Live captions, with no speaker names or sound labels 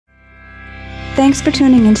Thanks for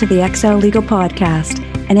tuning into the Excel Legal Podcast,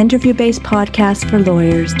 an interview-based podcast for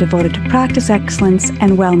lawyers devoted to practice excellence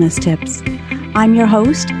and wellness tips. I'm your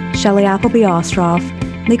host, Shelley Appleby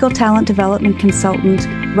Ostroff, legal talent development consultant,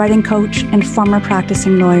 writing coach, and former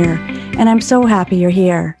practicing lawyer, and I'm so happy you're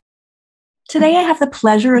here. Today, I have the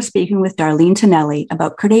pleasure of speaking with Darlene Tonelli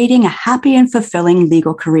about creating a happy and fulfilling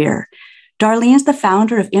legal career. Darlene is the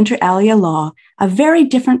founder of Inter Alia Law, a very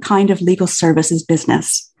different kind of legal services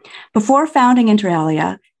business. Before founding Inter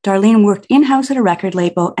Alia, Darlene worked in-house at a record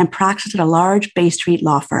label and practiced at a large Bay Street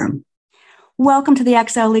law firm. Welcome to the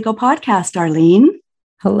Excel Legal Podcast, Darlene.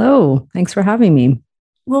 Hello. Thanks for having me.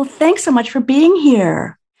 Well, thanks so much for being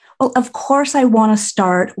here. Well, of course, I want to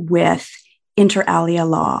start with Inter Alia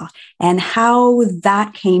Law and how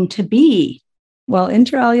that came to be. Well,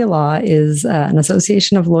 Inter Alia Law is an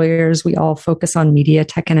association of lawyers. We all focus on media,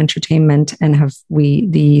 tech, and entertainment, and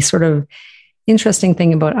the sort of interesting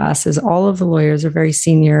thing about us is all of the lawyers are very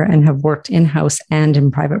senior and have worked in-house and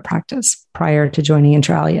in private practice prior to joining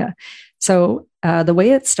Inter Alia. So the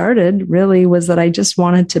way it started really was that I just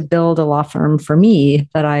wanted to build a law firm for me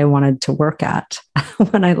that I wanted to work at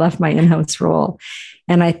when I left my in-house role.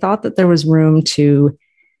 And I thought that there was room to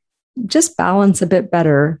just balance a bit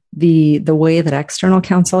better the way that external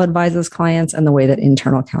counsel advises clients and the way that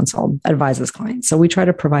internal counsel advises clients. So we try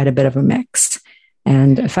to provide a bit of a mix.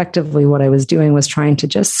 And effectively, what I was doing was trying to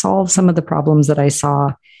just solve some of the problems that I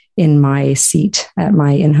saw in my seat at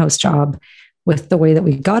my in-house job with the way that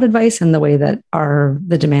we got advice and the way that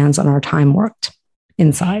the demands on our time worked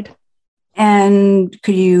inside. And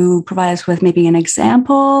could you provide us with maybe an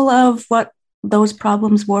example of what those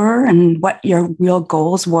problems were and what your real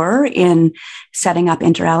goals were in setting up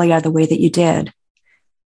Inter Alia the way that you did?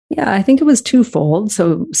 Yeah, I think it was twofold.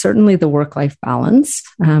 So certainly the work-life balance.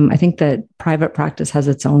 I think that private practice has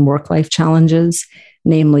its own work-life challenges,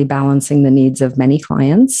 namely balancing the needs of many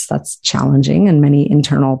clients. That's challenging, and many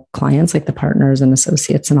internal clients like the partners and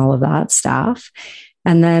associates and all of that, staff.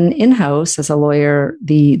 And then in-house as a lawyer,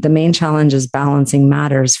 the main challenge is balancing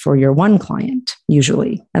matters for your one client,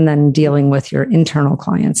 usually, and then dealing with your internal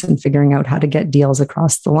clients and figuring out how to get deals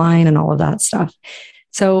across the line and all of that stuff.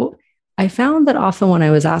 So I found that often when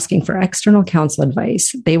I was asking for external counsel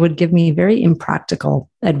advice, they would give me very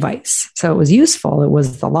impractical advice. So it was useful. It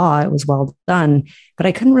was the law. It was well done, but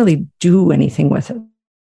I couldn't really do anything with it.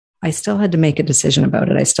 I still had to make a decision about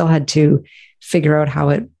it. I still had to figure out how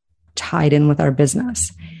it tied in with our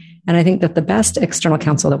business. And I think that the best external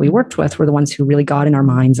counsel that we worked with were the ones who really got in our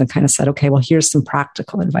minds and kind of said, okay, well, here's some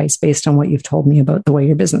practical advice based on what you've told me about the way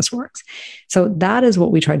your business works. So that is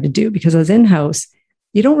what we tried to do, because as in-house,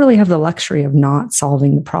 you don't really have the luxury of not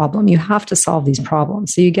solving the problem. You have to solve these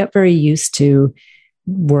problems. So you get very used to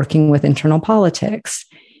working with internal politics,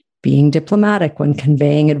 being diplomatic when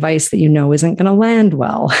conveying advice that you know isn't going to land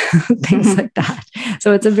well, things like that.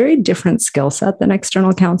 So it's a very different skill set than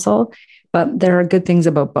external counsel, but there are good things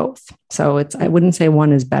about both. So I wouldn't say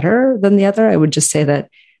one is better than the other. I would just say that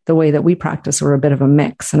the way that we practice, we're a bit of a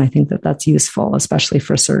mix. And I think that that's useful, especially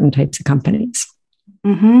for certain types of companies.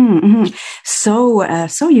 Mm-hmm, mm-hmm.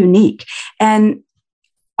 So unique. And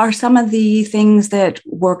are some of the things that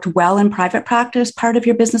worked well in private practice part of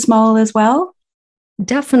your business model as well?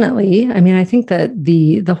 Definitely. I mean, I think that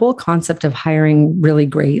the whole concept of hiring really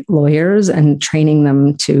great lawyers and training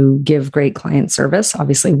them to give great client service,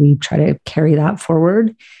 obviously we try to carry that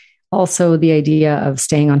forward. Also, the idea of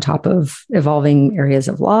staying on top of evolving areas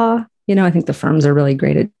of law. I think the firms are really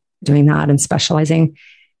great at doing that and specializing,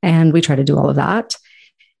 and we try to do all of that.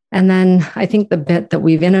 And then I think the bit that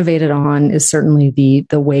we've innovated on is certainly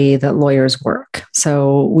the way that lawyers work.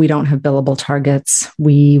 So we don't have billable targets.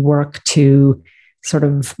 We work to sort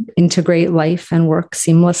of integrate life and work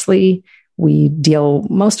seamlessly.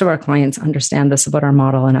 Most of our clients understand this about our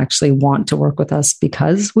model and actually want to work with us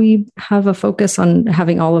because we have a focus on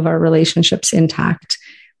having all of our relationships intact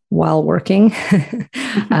while working.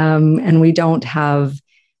 And we don't have,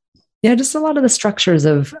 just a lot of the structures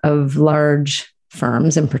of large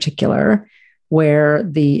firms in particular, where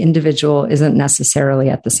the individual isn't necessarily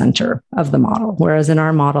at the center of the model. Whereas in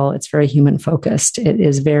our model, it's very human focused. It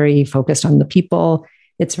is very focused on the people.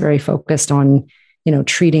 It's very focused on,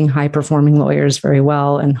 treating high performing lawyers very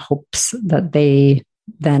well in hopes that they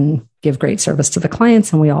then give great service to the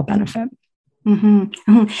clients and we all benefit. Mm-hmm.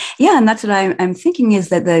 Mm-hmm. Yeah. And that's what I'm thinking is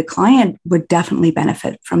that the client would definitely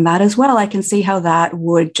benefit from that as well. I can see how that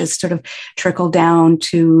would just sort of trickle down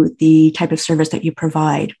to the type of service that you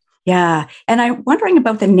provide. Yeah. And I'm wondering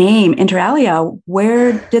about the name Inter Alia.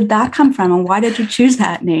 Where did that come from and why did you choose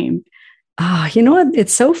that name? You know what?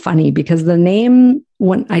 It's so funny because the name,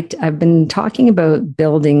 when I've been talking about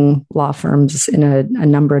building law firms in a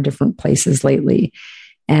number of different places lately.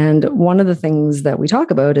 And one of the things that we talk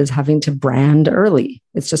about is having to brand early.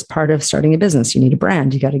 It's just part of starting a business. You need a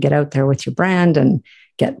brand. You got to get out there with your brand and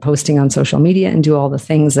get posting on social media and do all the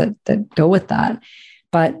things that go with that.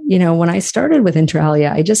 But, you know, when I started with Inter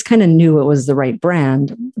Alia, I just kind of knew it was the right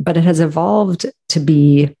brand, but it has evolved to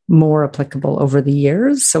be more applicable over the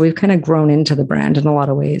years. So we've kind of grown into the brand in a lot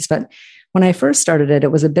of ways. But when I first started it,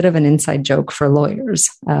 it was a bit of an inside joke for lawyers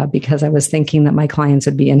because I was thinking that my clients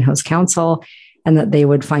would be in-house counsel and that they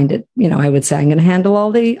would find it, you know, I would say, I'm going to handle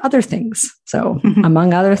all the other things. So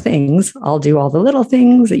among other things, I'll do all the little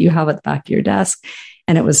things that you have at the back of your desk.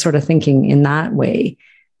 And it was sort of thinking in that way.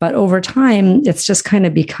 But over time, it's just kind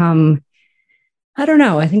of become, I don't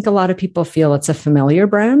know, I think a lot of people feel it's a familiar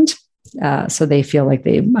brand. So they feel like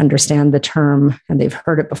they understand the term and they've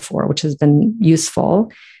heard it before, which has been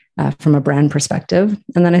useful from a brand perspective.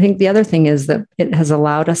 And then I think the other thing is that it has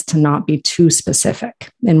allowed us to not be too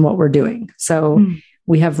specific in what we're doing. So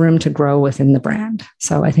we have room to grow within the brand.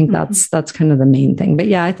 So I think that's kind of the main thing. But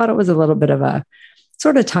yeah, I thought it was a little bit of a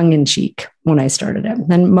sort of tongue in cheek when I started it.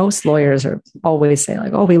 And most lawyers are always say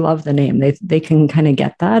like, oh, we love the name. They can kind of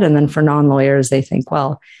get that. And then for non-lawyers, they think,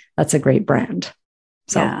 well, that's a great brand.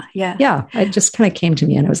 So yeah, it just kind of came to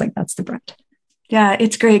me and I was like, that's the brand. Yeah,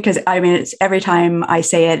 it's great because I mean, it's every time I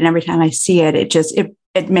say it and every time I see it,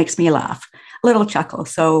 it makes me laugh, a little chuckle.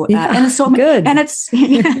 So and it's so good, and it's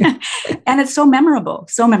and it's so memorable.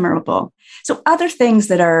 So other things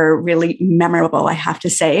that are really memorable, I have to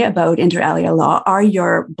say, about Inter Alia Law are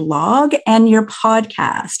your blog and your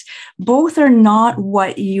podcast. Both are not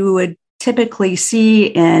what you would typically see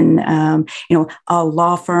in a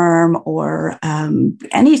law firm or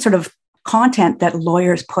any sort of content that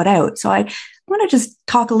lawyers put out. So I want to just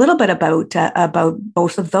talk a little bit about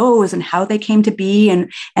both of those and how they came to be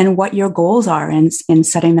and what your goals are in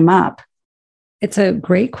setting them up. It's a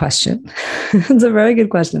great question. It's a very good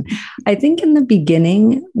question. I think in the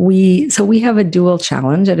beginning, we have a dual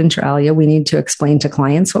challenge at Inter Alia. We need to explain to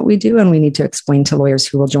clients what we do, and we need to explain to lawyers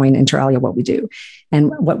who will join Inter Alia what we do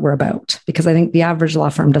and what we're about. Because I think the average law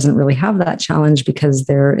firm doesn't really have that challenge because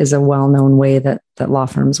there is a well-known way that law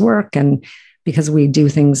firms work. And because we do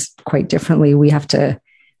things quite differently, we have to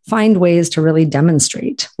find ways to really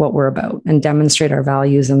demonstrate what we're about and demonstrate our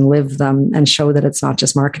values and live them and show that it's not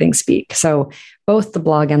just marketing speak. So both the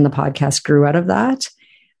blog and the podcast grew out of that.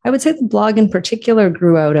 I would say the blog in particular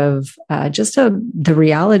grew out of the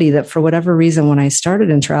reality that for whatever reason, when I started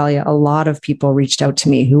Inter Alia, a lot of people reached out to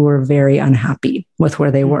me who were very unhappy with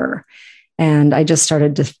where they were. And I just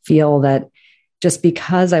started to feel that just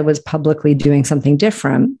because I was publicly doing something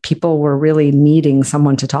different, people were really needing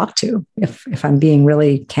someone to talk to. If I'm being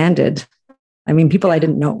really candid, I mean, people I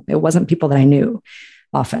didn't know. It wasn't people that I knew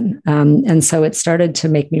often. And so it started to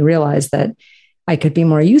make me realize that I could be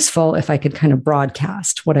more useful if I could kind of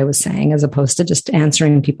broadcast what I was saying, as opposed to just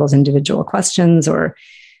answering people's individual questions or,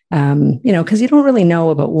 because you don't really know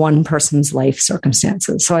about one person's life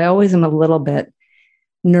circumstances. So I always am a little bit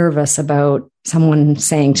nervous about someone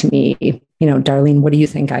saying to me, Darlene, what do you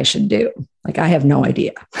think I should do? Like, I have no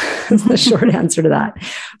idea. That's the short answer to that.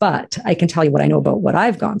 But I can tell you what I know about what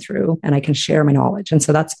I've gone through, and I can share my knowledge. And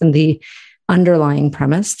so that's been the underlying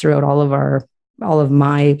premise throughout all of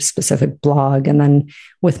my specific blog. And then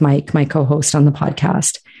with Mike, my co-host on the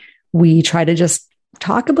podcast, we try to just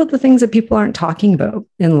talk about the things that people aren't talking about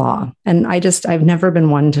in law. And I've never been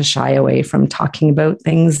one to shy away from talking about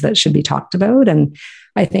things that should be talked about. And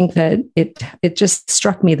I think that it just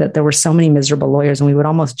struck me that there were so many miserable lawyers, and we would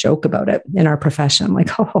almost joke about it in our profession, like,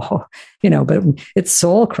 but it's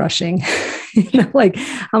soul crushing. Like,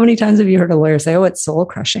 how many times have you heard a lawyer say, oh, it's soul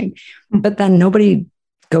crushing? But then nobody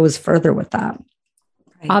goes further with that.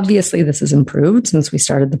 Right. Obviously, this has improved since we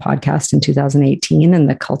started the podcast in 2018, and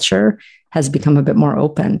the culture has become a bit more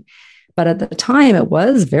open. But at the time, it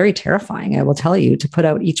was very terrifying, I will tell you, to put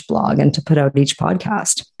out each blog and to put out each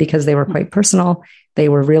podcast, because they were quite personal. They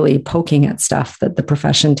were really poking at stuff that the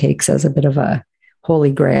profession takes as a bit of a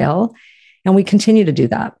holy grail. And we continue to do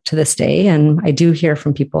that to this day. And I do hear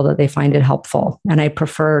from people that they find it helpful. And I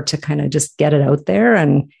prefer to kind of just get it out there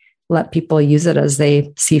and let people use it as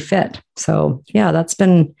they see fit. So yeah,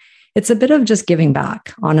 it's a bit of just giving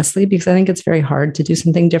back, honestly, because I think it's very hard to do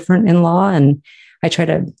something different in law. And I try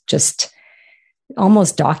to just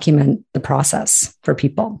almost document the process for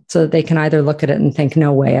people so that they can either look at it and think,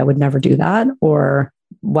 no way, I would never do that. Or,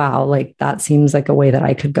 wow, like that seems like a way that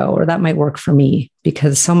I could go, or that might work for me.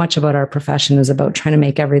 Because so much about our profession is about trying to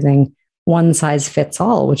make everything one size fits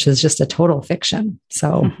all, which is just a total fiction.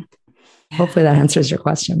 So Hopefully that answers your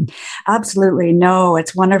question. Absolutely. No,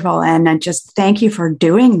 it's wonderful. And just thank you for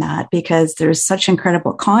doing that, because there's such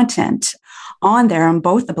incredible content on there on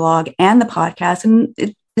both the blog and the podcast.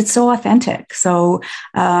 And it's so authentic. So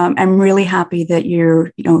I'm really happy that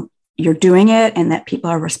you're doing it and that people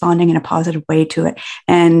are responding in a positive way to it.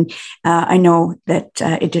 And I know that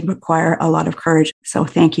it did require a lot of courage. So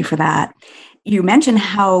thank you for that. You mentioned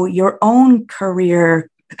how your own career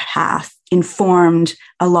path informed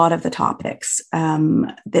a lot of the topics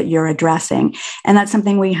that you're addressing. And that's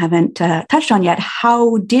something we haven't touched on yet.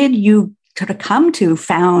 How did you sort of come to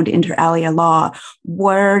found Inter Alia Law?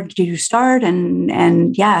 Where did you start?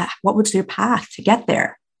 And what was your path to get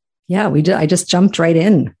there? Yeah, I just jumped right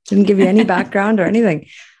in. Didn't give you any background or anything.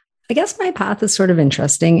 I guess my path is sort of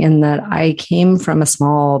interesting in that I came from a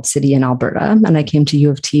small city in Alberta, and I came to U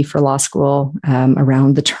of T for law school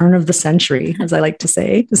around the turn of the century, as I like to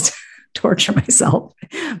say, just torture myself.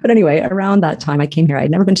 But anyway, around that time I came here.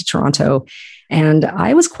 I'd never been to Toronto, and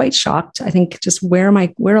I was quite shocked. I think just where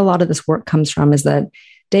a lot of this work comes from is that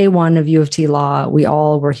day one of U of T law, we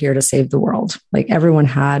all were here to save the world. Like everyone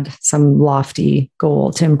had some lofty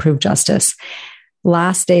goal to improve justice.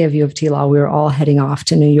 Last day of U of T law, we were all heading off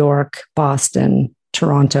to New York, Boston,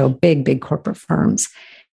 Toronto, big corporate firms,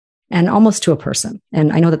 and almost to a person.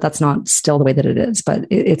 And I know that that's not still the way that it is, but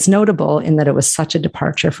it's notable in that it was such a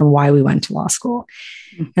departure from why we went to law school.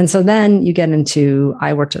 And so then you get into,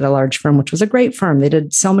 I worked at a large firm, which was a great firm. They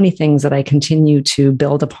did so many things that I continue to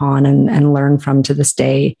build upon and learn from to this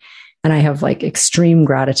day. And I have like extreme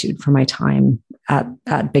gratitude for my time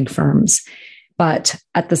at big firms. But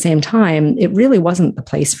at the same time, it really wasn't the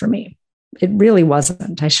place for me. It really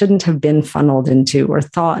wasn't. I shouldn't have been funneled into or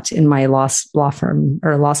thought in my law firm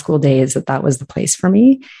or law school days that was the place for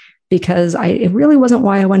me, because it really wasn't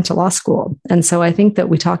why I went to law school. And so I think that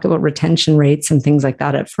we talk about retention rates and things like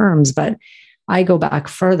that at firms, but I go back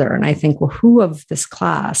further and I think, well, who of this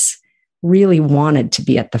class really wanted to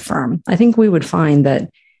be at the firm? I think we would find that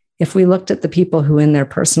if we looked at the people who in their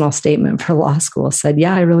personal statement for law school said,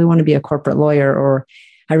 yeah, I really want to be a corporate lawyer, or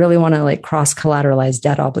I really want to like cross collateralize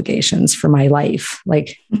debt obligations for my life.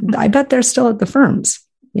 Like, I bet they're still at the firms.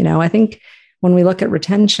 I think when we look at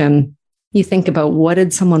retention, you think about what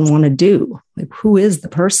did someone want to do? Like, who is the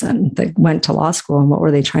person that went to law school and what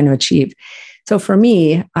were they trying to achieve? So for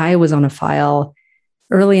me, I was on a file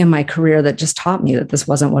early in my career that just taught me that this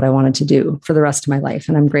wasn't what I wanted to do for the rest of my life.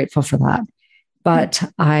 And I'm grateful for that. But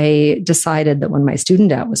I decided that when my student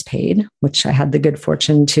debt was paid, which I had the good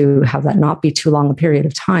fortune to have that not be too long a period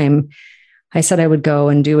of time, I said I would go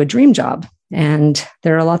and do a dream job. And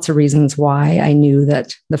there are lots of reasons why I knew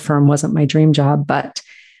that the firm wasn't my dream job, but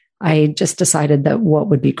I just decided that what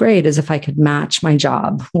would be great is if I could match my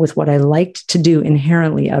job with what I liked to do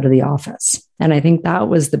inherently out of the office. And I think that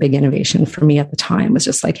was the big innovation for me at the time, was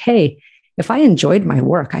just like, hey, if I enjoyed my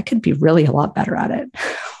work, I could be really a lot better at it,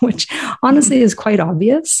 which honestly is quite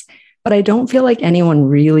obvious. But I don't feel like anyone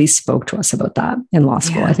really spoke to us about that in law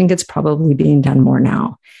school. Yeah. I think it's probably being done more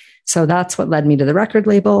now. So that's what led me to the record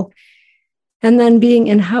label. And then being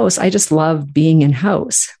in-house, I just loved being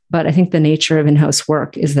in-house. But I think the nature of in-house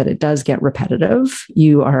work is that it does get repetitive.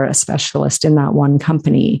 You are a specialist in that one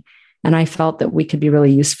company. And I felt that we could be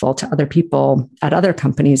really useful to other people at other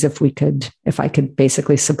companies if I could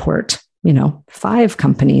basically support 5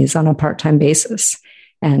 companies on a part-time basis.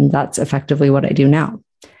 And that's effectively what I do now.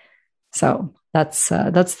 So that's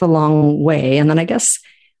the long way. And then I guess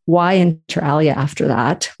why Inter Alia after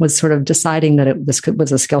that was sort of deciding that this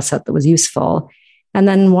was a skill set that was useful, and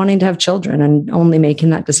then wanting to have children and only making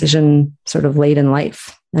that decision sort of late in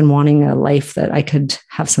life and wanting a life that I could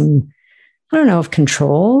have some, I don't know if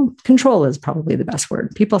control is probably the best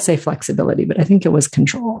word. People say flexibility, but I think it was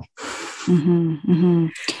control. Mm-hmm, mm-hmm.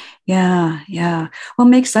 Yeah. Well,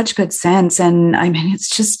 it makes such good sense. And I mean,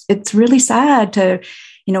 it's really sad to,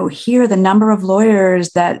 hear the number of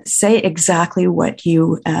lawyers that say exactly what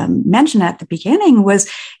you mentioned at the beginning was,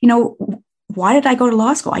 why did I go to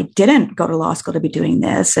law school? I didn't go to law school to be doing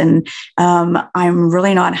this. And I'm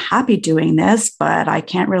really not happy doing this, but I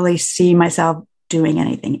can't really see myself doing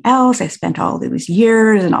anything else. I spent all these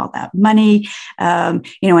years and all that money, and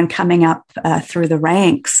coming up through the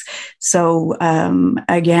ranks. So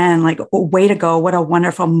again, like, way to go. What a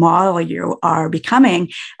wonderful model you are becoming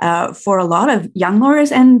for a lot of young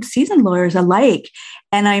lawyers and seasoned lawyers alike.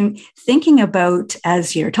 And I'm thinking about,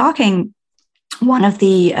 as you're talking, one of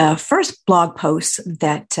the first blog posts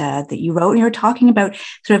that you wrote, and you were talking about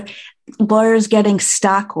sort of lawyers getting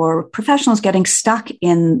stuck or professionals getting stuck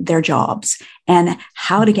in their jobs and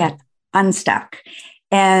how to get unstuck.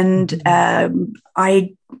 And I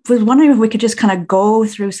was wondering if we could just kind of go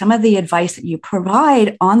through some of the advice that you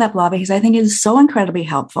provide on that blog, because I think it is so incredibly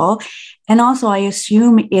helpful. And also, I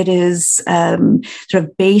assume it is sort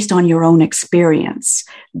of based on your own experience.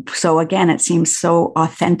 So again, it seems so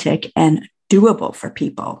authentic and doable for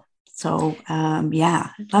people. So yeah,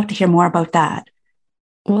 I'd love to hear more about that.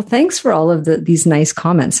 Well, thanks for all of these nice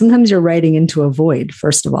comments. Sometimes you're writing into a void,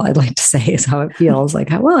 first of all, I'd like to say, is how it feels. Like,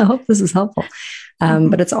 well, I hope this is helpful.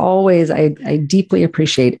 But it's always, I deeply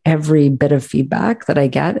appreciate every bit of feedback that I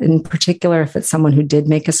get, in particular, if it's someone who did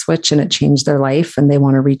make a switch and it changed their life and they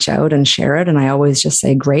want to reach out and share it. And I always just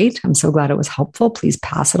say, great, I'm so glad it was helpful. Please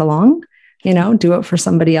pass it along, do it for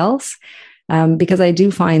somebody else. Because I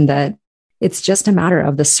do find that it's just a matter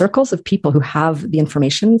of the circles of people who have the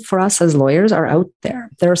information for us as lawyers are out there.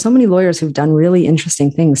 There are so many lawyers who've done really interesting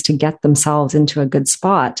things to get themselves into a good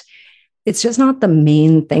spot. It's just not the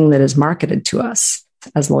main thing that is marketed to us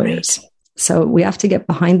as lawyers. Right. So we have to get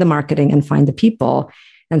behind the marketing and find the people.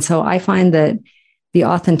 And so I find that the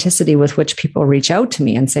authenticity with which people reach out to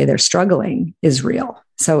me and say they're struggling is real.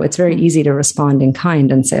 So it's very easy to respond in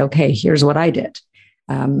kind and say, okay, here's what I did.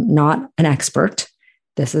 Not an expert.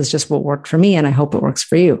 This is just what worked for me, and I hope it works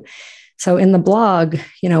for you. So in the blog,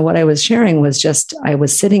 what I was sharing was just, I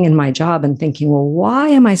was sitting in my job and thinking, well, why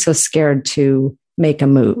am I so scared to make a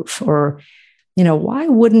move? Or, why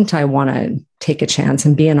wouldn't I want to take a chance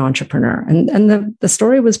and be an entrepreneur? And the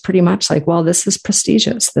story was pretty much like, well, this is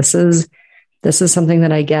prestigious. This is something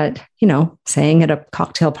that I get, saying at a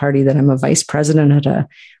cocktail party that I'm a vice president at a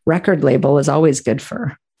record label is always good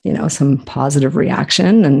for some positive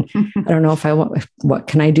reaction. And I don't know what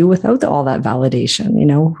can I do without all that validation?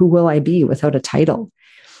 Who will I be without a title?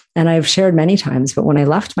 And I've shared many times, but when I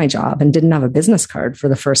left my job and didn't have a business card for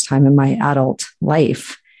the first time in my adult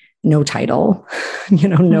life, no title,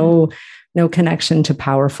 no connection to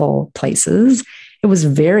powerful places, it was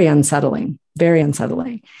very unsettling, very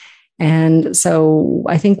unsettling. And so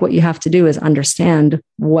I think what you have to do is understand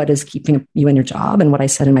what is keeping you in your job. And what I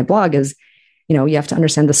said in my blog is, you have to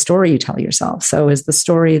understand the story you tell yourself. So is the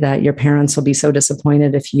story that your parents will be so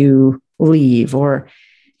disappointed if you leave? Or,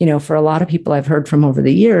 for a lot of people I've heard from over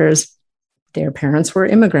the years, their parents were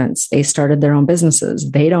immigrants. They started their own businesses.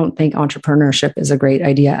 They don't think entrepreneurship is a great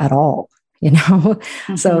idea at all,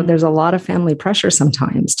 Mm-hmm. So there's a lot of family pressure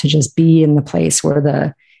sometimes to just be in the place where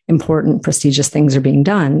the important, prestigious things are being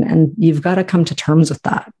done. And you've got to come to terms with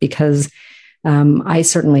that, because I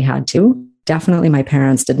certainly had to. Definitely, my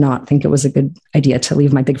parents did not think it was a good idea to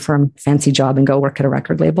leave my big firm, fancy job and go work at a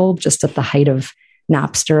record label just at the height of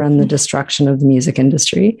Napster and the destruction of the music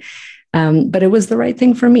industry. But it was the right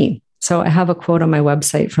thing for me. So I have a quote on my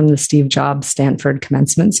website from the Steve Jobs Stanford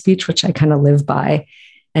commencement speech, which I kind of live by.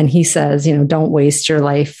 And he says, don't waste your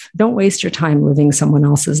life. Don't waste your time living someone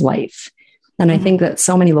else's life. And I think that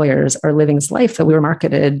so many lawyers are living this life that we were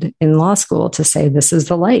marketed in law school to say, this is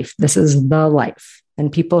the life. This is the life.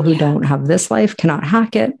 And people who don't have this life cannot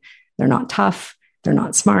hack it. They're not tough. They're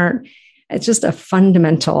not smart. It's just a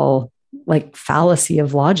fundamental fallacy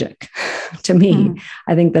of logic to me.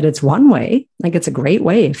 I think that it's one way, it's a great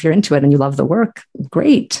way. If you're into it and you love the work,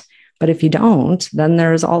 great. But if you don't, then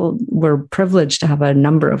we're privileged to have a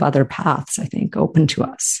number of other paths, I think, open to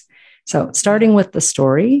us. So starting with the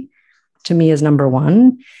story to me is number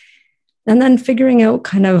one. And then figuring out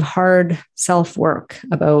kind of hard self-work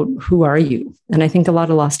about who are you? And I think a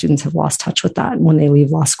lot of law students have lost touch with that when they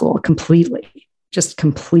leave law school completely, just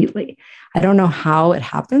completely. I don't know how it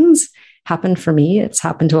happened for me. It's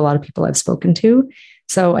happened to a lot of people I've spoken to.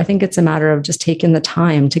 So I think it's a matter of just taking the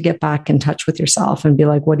time to get back in touch with yourself and be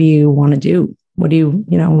like, what do you want to do? What do you,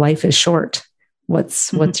 life is short.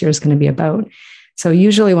 What's yours going to be about? So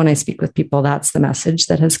usually when I speak with people, that's the message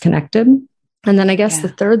that has connected. And then I guess the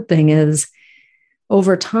third thing is,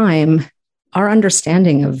 over time, our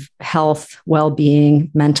understanding of health,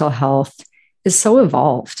 well-being, mental health is so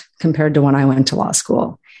evolved compared to when I went to law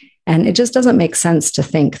school. And it just doesn't make sense to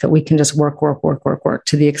think that we can just work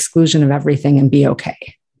to the exclusion of everything and be okay.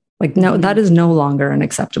 No, that is no longer an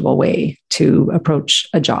acceptable way to approach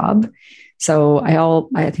a job. So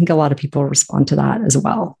I think a lot of people respond to that as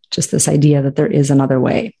well. Just this idea that there is another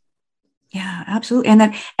way. Yeah, absolutely.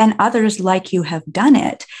 And others like you have done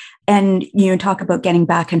it. And you talk about getting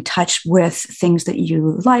back in touch with things that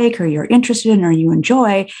you like or you're interested in or you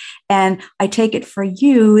enjoy. And I take it for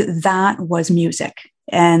you, that was music.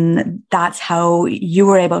 And that's how you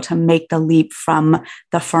were able to make the leap from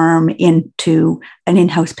the firm into an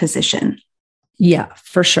in-house position. Yeah,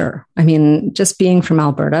 for sure. I mean, just being from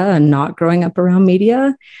Alberta and not growing up around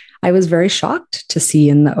media, I was very shocked to see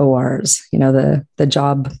in the ORs, the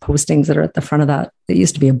job postings that are at the front of that. It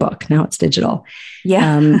used to be a book, now it's digital.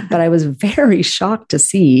 Yeah. But I was very shocked to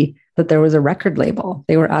see that there was a record label.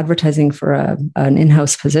 They were advertising for an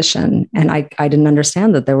in-house position. And I didn't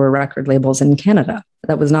understand that there were record labels in Canada.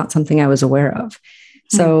 That was not something I was aware of.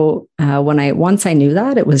 So once I knew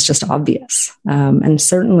that, it was just obvious. And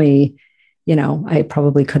certainly, I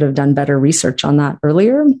probably could have done better research on that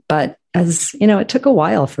earlier. But as you know, it took a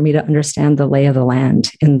while for me to understand the lay of the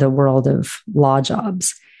land in the world of law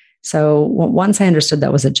jobs. So once I understood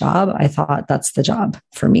that was a job, I thought that's the job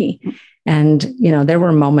for me. And, there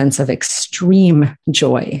were moments of extreme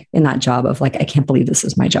joy in that job of like, I can't believe this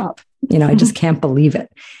is my job. I just can't believe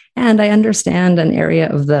it. And I understand an area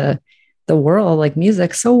of the world like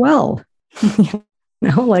music so well.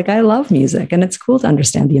 Like I love music and it's cool to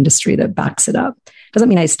understand the industry that backs it up. Doesn't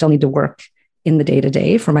mean I still need to work in the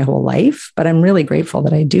day-to-day for my whole life, but I'm really grateful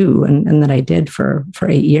that I do and that I did for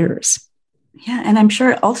 8 years. Yeah. And I'm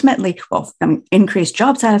sure ultimately, increased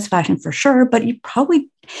job satisfaction for sure, but it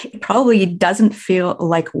probably doesn't feel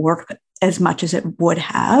like work as much as it would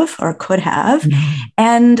have or could have. Mm-hmm.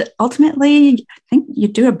 And ultimately, I think you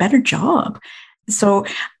do a better job. So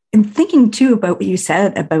in thinking too about what you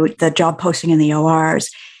said about the job posting in the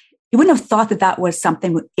ORs, you wouldn't have thought that was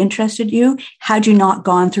something that interested you had you not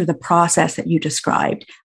gone through the process that you described.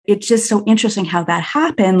 It's just so interesting how that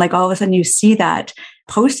happened. Like all of a sudden you see that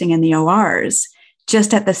posting in the ORs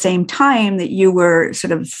just at the same time that you were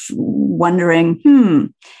sort of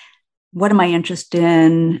wondering, what am I interested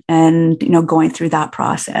in? And, going through that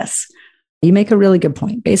process. You make a really good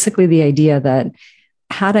point. Basically, the idea that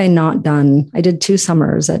had I not I did 2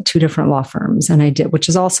 summers at 2 different law firms, and which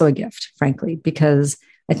is also a gift, frankly, because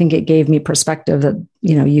I think it gave me perspective that,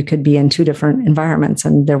 you could be in 2 different environments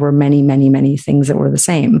and there were many, many, many things that were the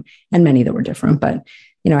same and many that were different. But,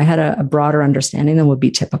 I had a broader understanding than would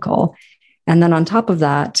be typical. And then on top of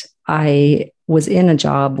that, I was in a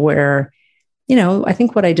job where, I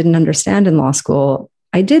think what I didn't understand in law school,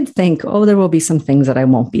 I did think, there will be some things that I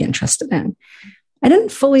won't be interested in. I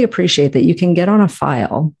didn't fully appreciate that you can get on a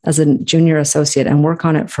file as a junior associate and work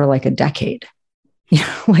on it for like a decade.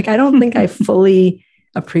 I don't think I fully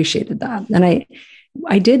appreciated that. And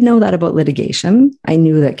I did know that about litigation. I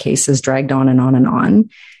knew that cases dragged on and on and on.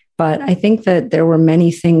 But I think that there were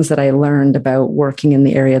many things that I learned about working in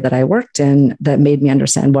the area that I worked in that made me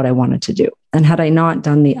understand what I wanted to do. And had I not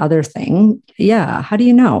done the other thing, how do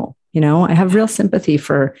you know? I have real sympathy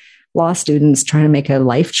for law students trying to make a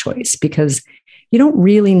life choice because you don't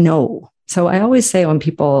really know. So I always say when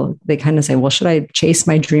people, they kind of say, well, should I chase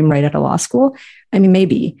my dream right out of law school? I mean,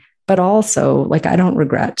 maybe, but also I don't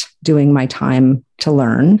regret doing my time to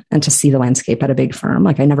learn and to see the landscape at a big firm.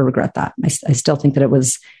 I never regret that. I still think that it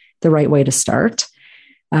was the right way to start.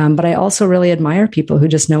 But I also really admire people who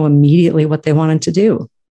just know immediately what they wanted to do.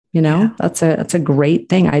 That's a great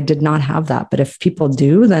thing. I did not have that, but if people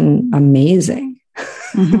do, then amazing.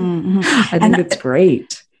 Mm-hmm, mm-hmm. I think it's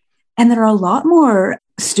great. And there are a lot more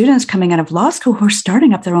students coming out of law school who are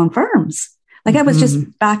starting up their own firms. I was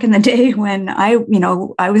just back in the day when I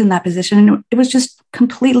was in that position and it was just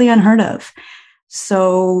completely unheard of.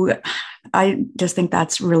 So I just think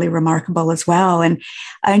that's really remarkable as well. And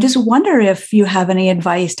I just wonder if you have any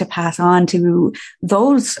advice to pass on to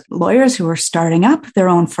those lawyers who are starting up their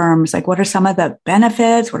own firms. What are some of the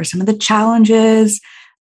benefits? What are some of the challenges?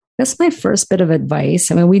 That's my first bit of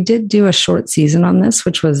advice. I mean, we did do a short season on this,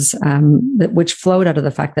 which was which flowed out of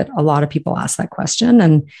the fact that a lot of people asked that question,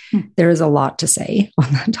 and there is a lot to say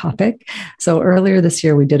on that topic. So earlier this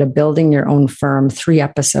year, we did a Building Your Own Firm 3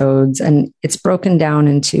 episodes, and it's broken down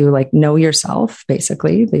into know yourself,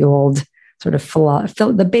 basically the old sort of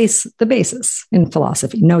the basis in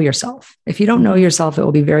philosophy. Know yourself. If you don't know yourself, it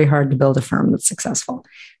will be very hard to build a firm that's successful.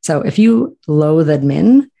 So if you loathe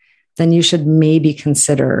admin, then you should maybe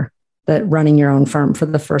consider that running your own firm for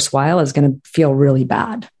the first while is going to feel really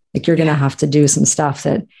bad. You're going to have to do some stuff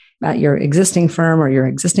that at your existing firm or your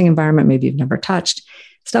existing environment, maybe you've never touched.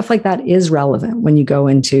 Stuff like that is relevant when you go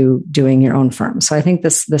into doing your own firm. So I think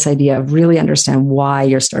this idea of really understand why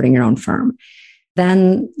you're starting your own firm.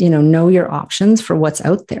 Then, know your options for what's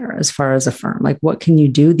out there as far as a firm. What can you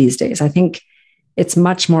do these days? I think it's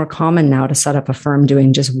much more common now to set up a firm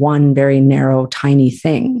doing just one very narrow, tiny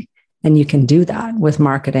thing. And you can do that with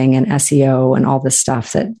marketing and SEO and all this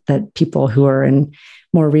stuff that people who are in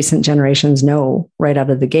more recent generations know right out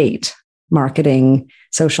of the gate. Marketing,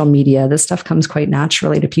 social media, this stuff comes quite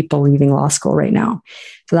naturally to people leaving law school right now.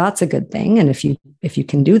 So that's a good thing. And if you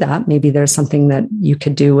can do that, maybe there's something that you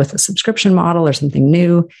could do with a subscription model or something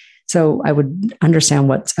new. So I would understand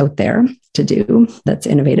what's out there to do that's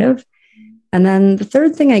innovative. And then the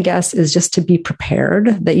third thing, I guess, is just to be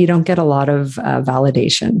prepared that you don't get a lot of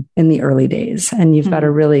validation in the early days. And you've got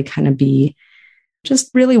to really kind of be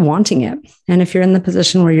just really wanting it. And if you're in the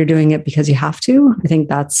position where you're doing it because you have to, I think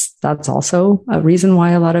that's also a reason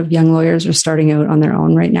why a lot of young lawyers are starting out on their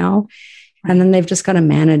own right now. And then they've just got to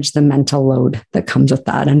manage the mental load that comes with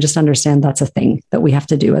that and just understand that's a thing that we have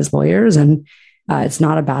to do as lawyers. And it's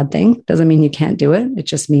not a bad thing. Doesn't mean you can't do it. It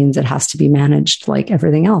just means it has to be managed like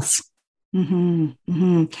everything else. Mm-hmm,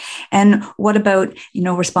 mm-hmm. And what about,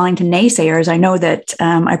 responding to naysayers? I know that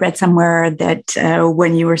I read somewhere that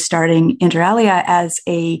when you were starting Inter Alia as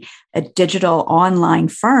a digital online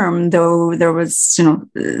firm, though there was,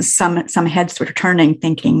 some heads were turning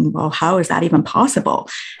thinking, well, how is that even possible?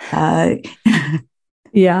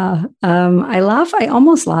 Yeah. I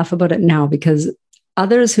almost laugh about it now because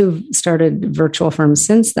others who've started virtual firms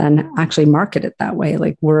since then actually market it that way.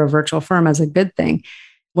 Like we're a virtual firm as a good thing,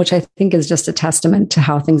 which I think is just a testament to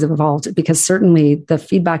how things have evolved. Because certainly the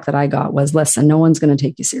feedback that I got was, listen, no one's going to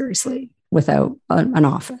take you seriously without an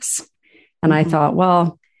office. And I thought,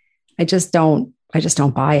 well, I just don't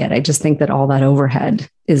buy it. I just think that all that overhead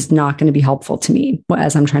is not going to be helpful to me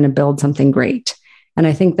as I'm trying to build something great. And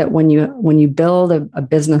I think that when you build a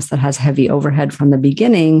business that has heavy overhead from the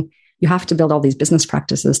beginning, you have to build all these business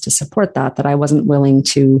practices to support that I wasn't willing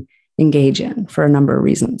to engage in for a number of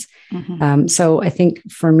reasons. So I think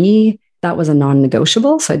for me, that was a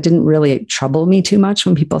non-negotiable. So it didn't really trouble me too much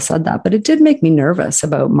when people said that, but it did make me nervous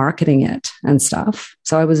about marketing it and stuff.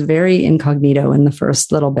 So I was very incognito in the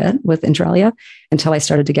first little bit with Inter Alia until I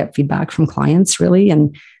started to get feedback from clients really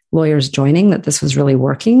and lawyers joining that this was really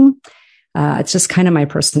working. It's just kind of my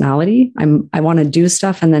personality. I want to do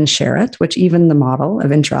stuff and then share it, which even the model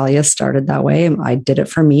of Inter Alia started that way. I did it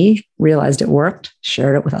for me, realized it worked,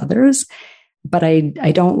 shared it with others. But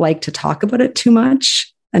I don't like to talk about it too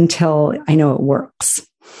much until I know it works.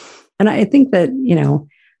 And I think that,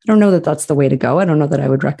 I don't know that that's the way to go. I don't know that I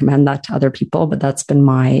would recommend that to other people, but that's been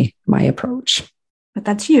my approach. But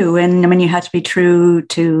that's you. And you have to be true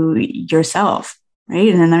to yourself.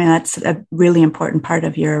 Right. And that's a really important part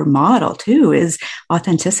of your model too, is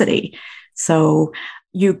authenticity. So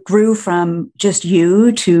you grew from just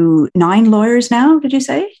you to 9 lawyers now, did you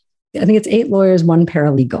say? I think it's 8 lawyers, 1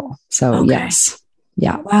 paralegal. So okay. Yes.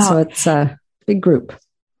 Yeah. Wow. So it's a big group.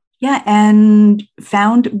 Yeah. And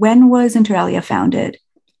when was Inter Alia founded?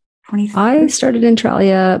 I started Inter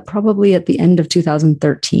Alia probably at the end of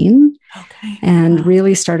 2013. Okay. And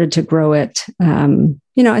really started to grow it.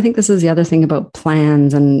 I think this is the other thing about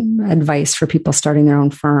plans and advice for people starting their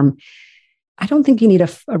own firm. I don't think you need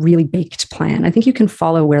a really baked plan. I think you can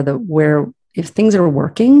follow where if things are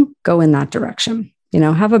working, go in that direction.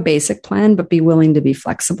 Have a basic plan, but be willing to be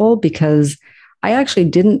flexible, because I actually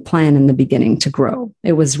didn't plan in the beginning to grow.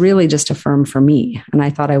 It was really just a firm for me. And I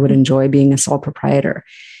thought I would enjoy being a sole proprietor.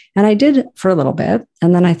 And I did for a little bit.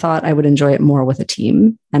 And then I thought I would enjoy it more with a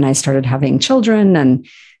team. And I started having children and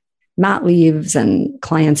mat leaves and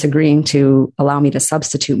clients agreeing to allow me to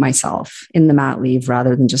substitute myself in the mat leave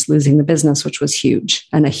rather than just losing the business, which was huge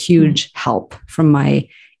and a huge help from my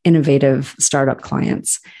innovative startup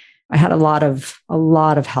clients. I had a lot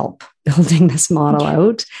of help building this model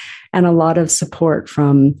out and a lot of support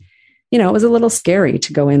from, it was a little scary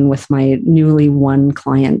to go in with my newly won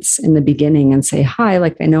clients in the beginning and say, hi,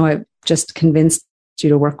 I know I've just convinced you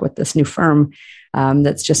to work with this new firm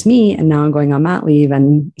that's just me. And now I'm going on mat leave.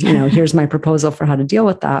 And, here's my proposal for how to deal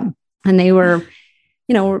with that. And they were,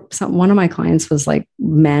 one of my clients was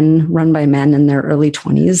run by men in their early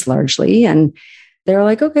 20s largely. And they were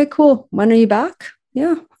like, okay, cool. When are you back?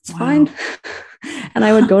 Yeah, it's fine. And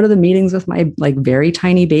I would go to the meetings with my very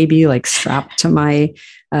tiny baby, strapped to my,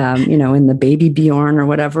 in the baby Bjorn or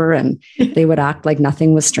whatever. And they would act like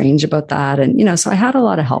nothing was strange about that. And, so I had a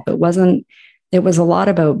lot of help. It was a lot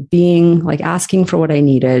about being asking for what I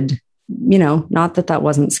needed, not that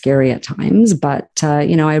wasn't scary at times, but,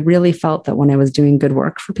 I really felt that when I was doing good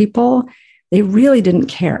work for people, they really didn't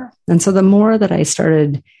care. And so the more that I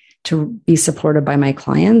started to be supported by my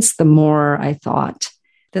clients, the more I thought,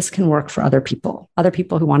 this can work for other people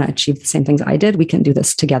who want to achieve the same things I did. We can do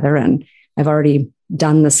this together. And I've already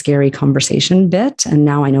done the scary conversation bit, and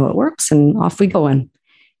now I know it works, and off we go. And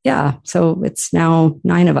yeah, so it's now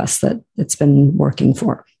 9 of us that it's been working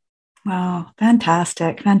for. Wow.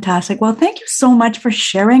 Fantastic. Fantastic. Well, thank you so much for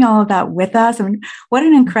sharing all of that with us. What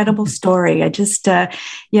an incredible story. I just, I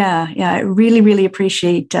really, really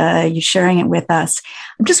appreciate you sharing it with us.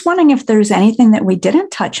 I'm just wondering if there's anything that we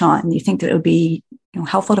didn't touch on you think that it would be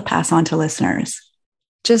helpful to pass on to listeners.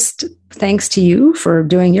 just thanks to you for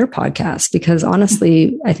doing your podcast, because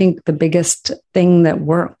honestly, I think the biggest thing that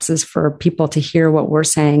works is for people to hear what we're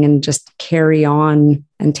saying and just carry on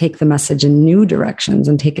and take the message in new directions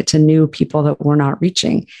and take it to new people that we're not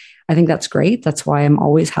reaching. I think that's great. That's why I'm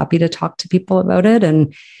always happy to talk to people about it.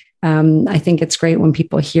 And I think it's great when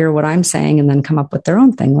people hear what I'm saying and then come up with their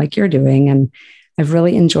own thing like you're doing. And I've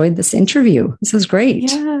really enjoyed this interview. This is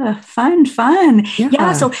great. Yeah, fun.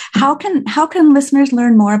 Yeah. So how can listeners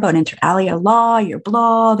learn more about Inter Alia Law, your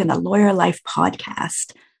blog, and the Lawyer Life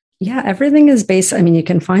podcast? Yeah, everything is based. I mean, you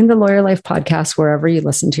can find the Lawyer Life podcast wherever you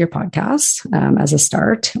listen to your podcasts as a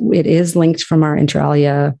start. It is linked from our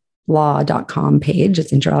interalialaw.com page.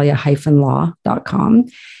 It's interalia-law.com.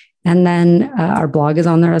 And then our blog is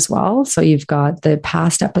on there as well. So you've got the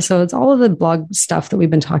past episodes. All of the blog stuff that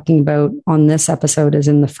we've been talking about on this episode is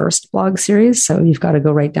in the first blog series. So you've got to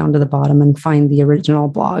go right down to the bottom and find the original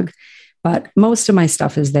blog. But most of my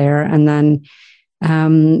stuff is there. And then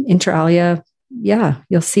Inter Alia,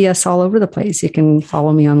 you'll see us all over the place. You can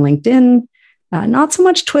follow me on LinkedIn. Not so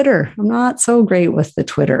much Twitter. I'm not so great with the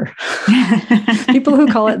Twitter. People who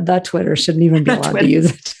call it the Twitter shouldn't even be allowed to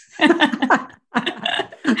use it.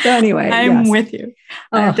 So anyway, I'm with you.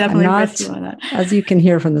 I'm definitely with you on that. As you can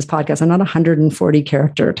hear from this podcast, I'm not a 140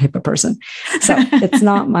 character type of person. So it's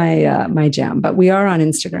not my jam, but we are on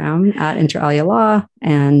Instagram at Inter Alia Law.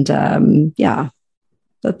 And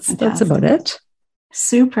that's about it.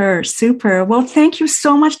 Super. Well, thank you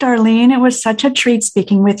so much, Darlene. It was such a treat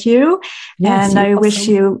speaking with you. Yes, and I wish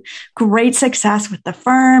you great success with the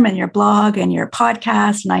firm and your blog and your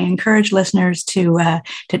podcast. And I encourage listeners to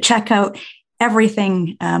check out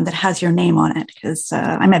everything that has your name on it, because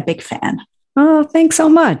I'm a big fan. Oh, thanks so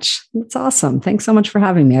much. That's awesome. Thanks so much for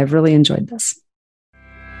having me. I've really enjoyed this.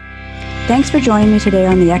 Thanks for joining me today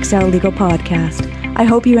on the XL Legal Podcast. I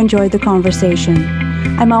hope you enjoyed the conversation.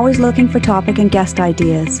 I'm always looking for topic and guest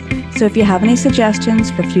ideas, so if you have any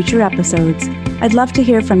suggestions for future episodes, I'd love to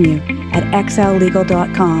hear from you at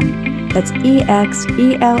xllegal.com. That's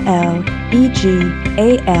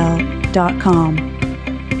EXELLEGAL.com.